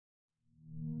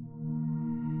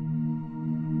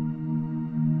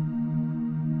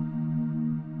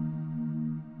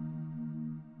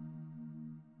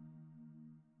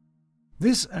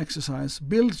This exercise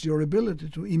builds your ability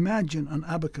to imagine an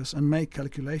abacus and make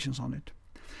calculations on it.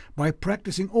 By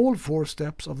practicing all 4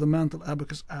 steps of the Mental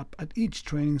Abacus app at each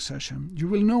training session, you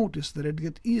will notice that it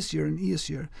gets easier and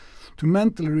easier to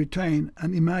mentally retain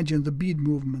and imagine the bead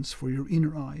movements for your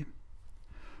inner eye.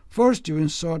 First, you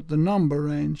insert the number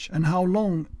range and how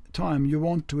long time you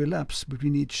want to elapse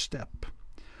between each step.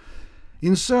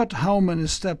 Insert how many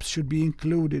steps should be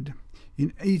included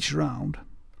in each round.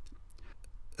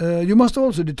 You must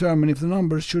also determine if the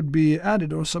numbers should be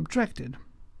added or subtracted.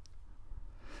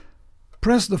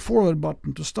 Press the forward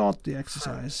button to start the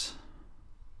exercise.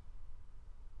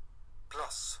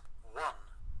 +1,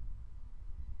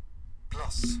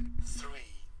 +3.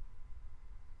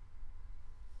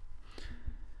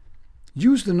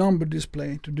 Use the number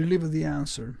display to deliver the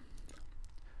answer.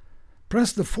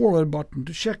 Press the forward button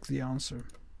to check the answer.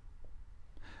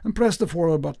 And press the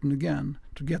forward button again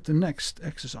to get the next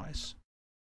exercise.